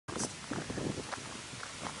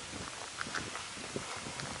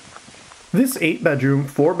This 8-bedroom,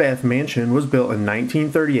 4-bath mansion was built in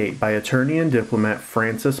 1938 by attorney and diplomat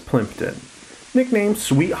Francis Plimpton. Nicknamed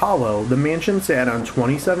Sweet Hollow, the mansion sat on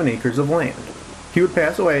 27 acres of land. He would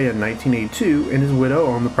pass away in 1982, and his widow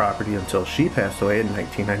owned the property until she passed away in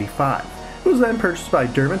 1995. It was then purchased by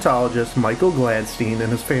dermatologist Michael Gladstein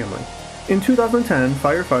and his family. In 2010,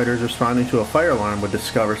 firefighters responding to a fire alarm would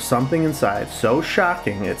discover something inside so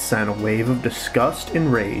shocking it sent a wave of disgust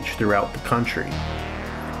and rage throughout the country.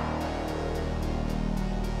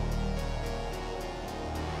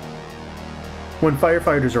 When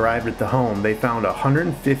firefighters arrived at the home, they found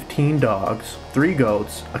 115 dogs, 3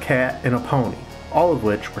 goats, a cat, and a pony, all of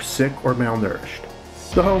which were sick or malnourished.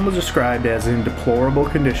 The home was described as in deplorable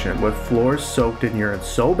condition, with floors soaked in urine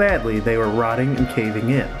so badly they were rotting and caving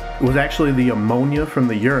in. It was actually the ammonia from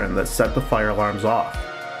the urine that set the fire alarms off.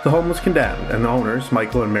 The home was condemned, and the owners,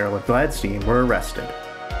 Michael and Marilyn Gladstein, were arrested.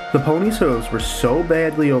 The pony's hooves were so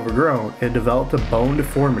badly overgrown it developed a bone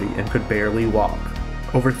deformity and could barely walk.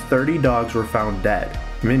 Over 30 dogs were found dead.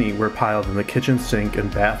 Many were piled in the kitchen sink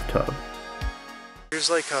and bathtub. Here's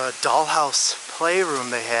like a dollhouse playroom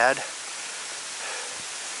they had.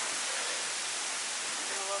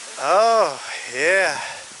 Oh, yeah.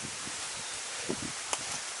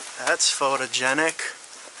 That's photogenic.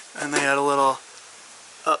 And they had a little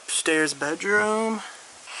upstairs bedroom.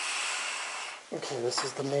 Okay, this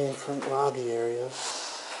is the main front lobby area.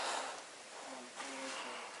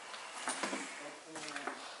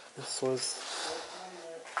 This was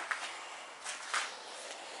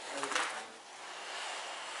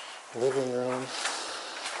living room.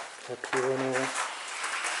 Up here in the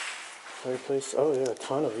fireplace. Oh yeah, a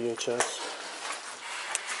ton of VHS.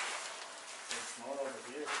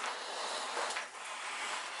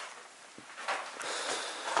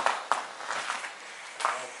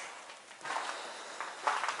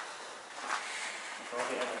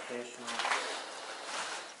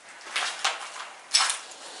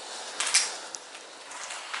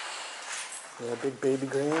 Yeah, big baby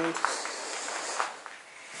grand.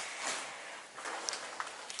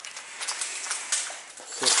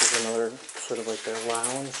 So this is another sort of like their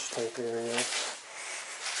lounge type area.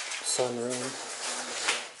 Sunroom.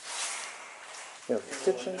 Yeah,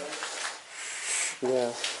 kitchen.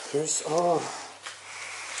 Yeah, here's,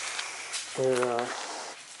 where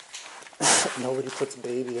nobody puts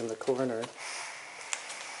baby in the corner.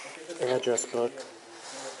 Address book.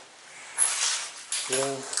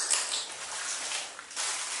 Yeah.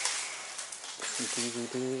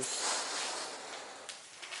 DVDs.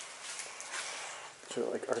 Sort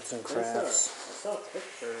of like arts and crafts. I saw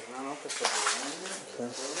pictures, I don't know if it's like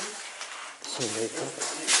okay. Some makeup.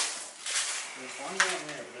 There's one down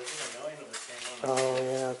there, but there's a million of the same one. Oh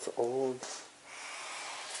yeah, it's old.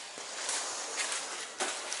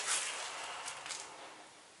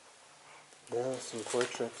 Yeah, some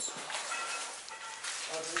portraits.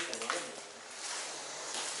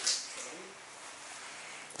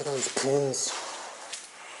 Look at those pins.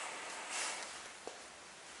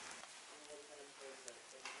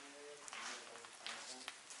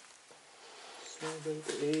 Like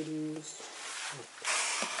the 80s.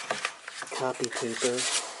 Copy paper.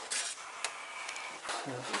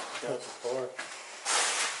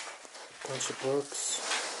 Bunch of books.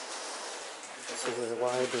 This is their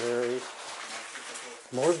library.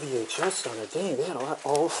 More VHS on it. Dang, they had a lot.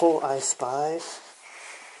 Oh, full I Spy.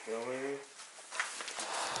 Really?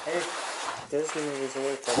 Hey, Disney movies are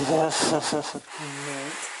worth it.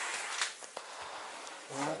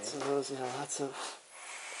 Lots of those, yeah, lots of.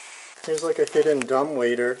 Here's like a hidden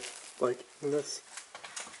dumbwaiter, like this.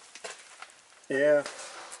 Yeah.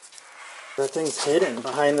 That thing's hidden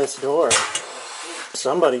behind this door.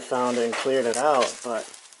 Somebody found it and cleared it out, but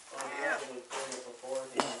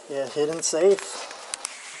yeah, hidden safe.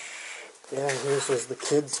 Yeah, here's was the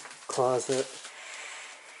kids' closet.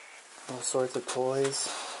 All sorts of toys,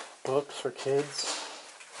 books for kids.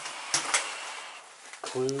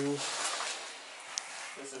 Clue.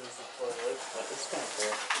 This is a toilet, but it's kind of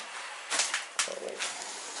cool. Oh wait,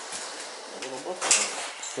 a little book.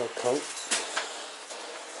 Still coats.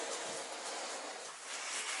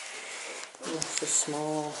 It's a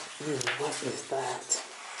small. Ew, what is that?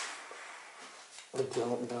 I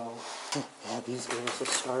don't know. Yeah, these gave us a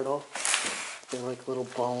startle. They're like little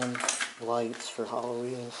bone lights for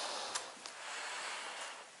Halloween.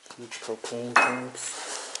 Huge propane tanks.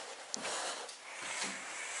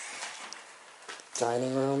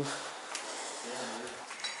 Dining room.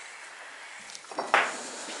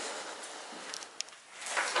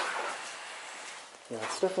 Yeah,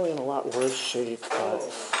 it's definitely in a lot worse shape, but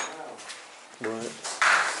what?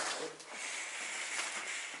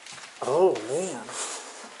 Oh man.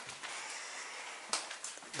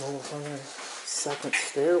 second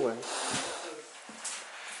stairway.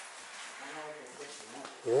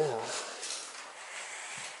 Yeah.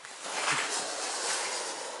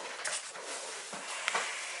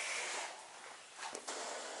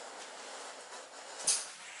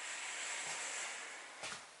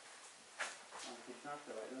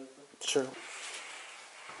 Sure.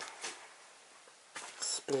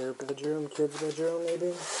 Spare bedroom, kids' bedroom,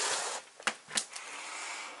 maybe?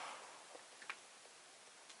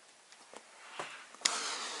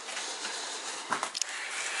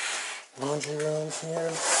 Laundry room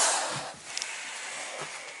here.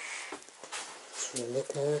 Some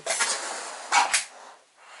knickknacks.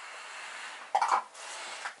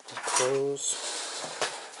 Clothes.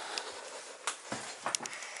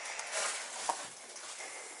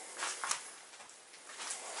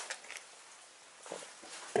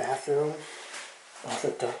 Bathroom. All the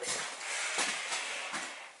ducks.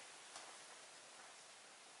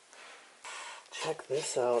 Check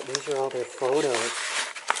this out. These are all their photos.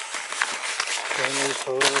 Family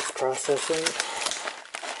photos processing.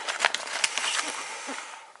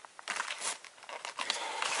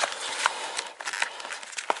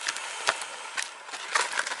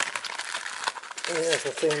 Here's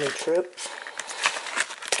a family trip.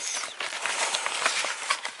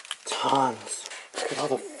 Tons. Look at all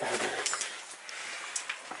the feathers.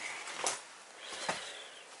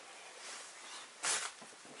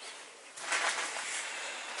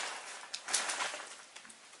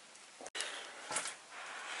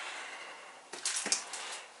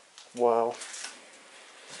 Wow.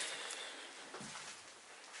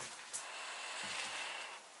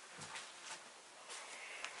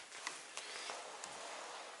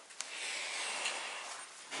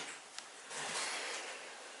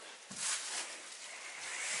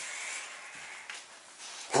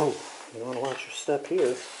 Oh, you want to watch your step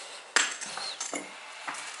here.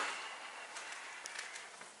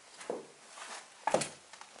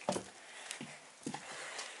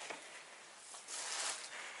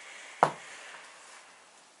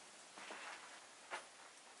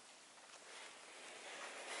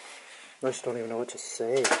 I just don't even know what to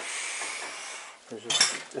say.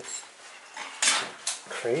 It's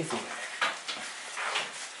crazy.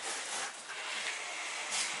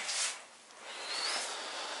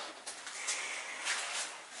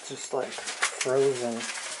 It's just like frozen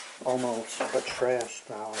almost, but trashed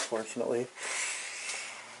now, unfortunately.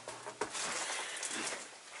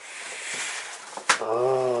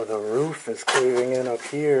 Oh, the roof is caving in up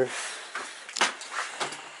here.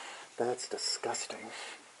 That's disgusting.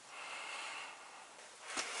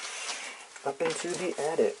 Up into the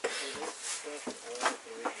attic.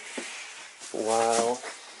 Wow.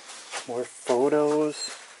 More photos.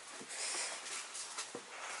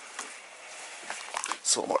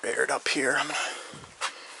 It's a little more aired up here. I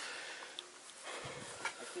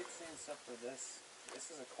keep seeing stuff for this. This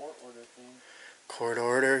is a court order thing. Court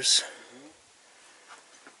orders.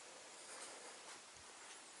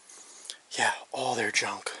 Yeah, all their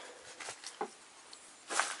junk.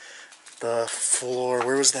 The floor,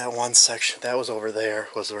 where was that one section? That was over there,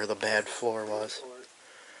 was where the bad floor was.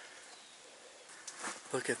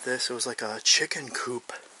 Look at this, it was like a chicken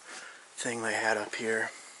coop thing they had up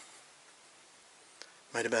here.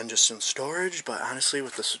 Might have been just in storage, but honestly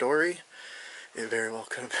with the story, it very well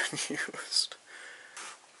could have been used.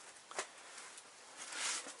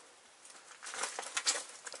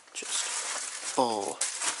 Just full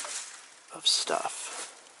of stuff.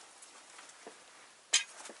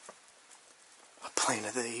 Planet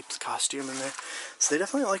of the Apes costume in there. So they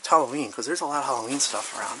definitely liked Halloween, because there's a lot of Halloween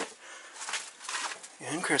stuff around.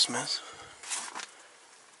 And Christmas.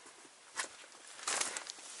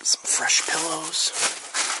 Some fresh pillows.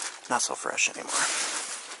 Not so fresh anymore.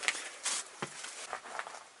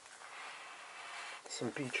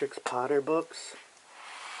 Some Beatrix Potter books.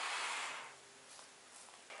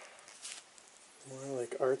 More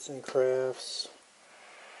like arts and crafts.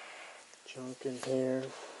 Junk in here.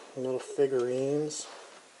 Little figurines.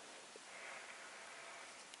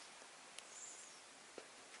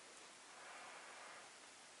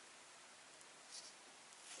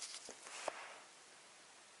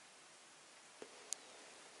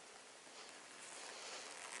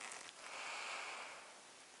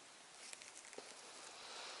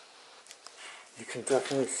 You can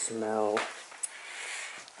definitely smell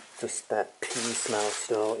just that pea smell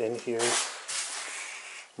still in here.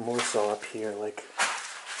 More so up here, like,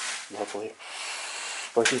 lovely.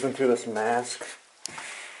 Like, even through this mask,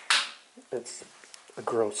 it's a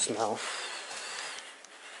gross smell.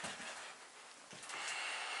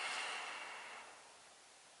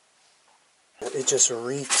 It just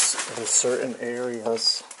reeks in certain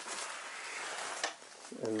areas.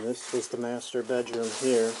 And this was the master bedroom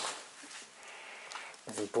here.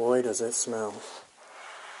 And boy, does it smell.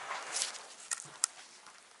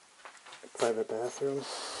 Private bathroom.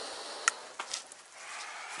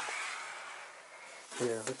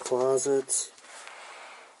 Yeah, the closets.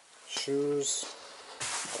 Shoes.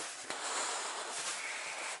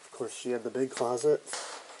 Of course, she had the big closet.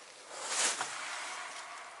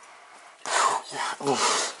 Yeah,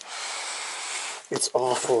 oh. It's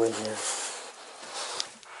awful in here.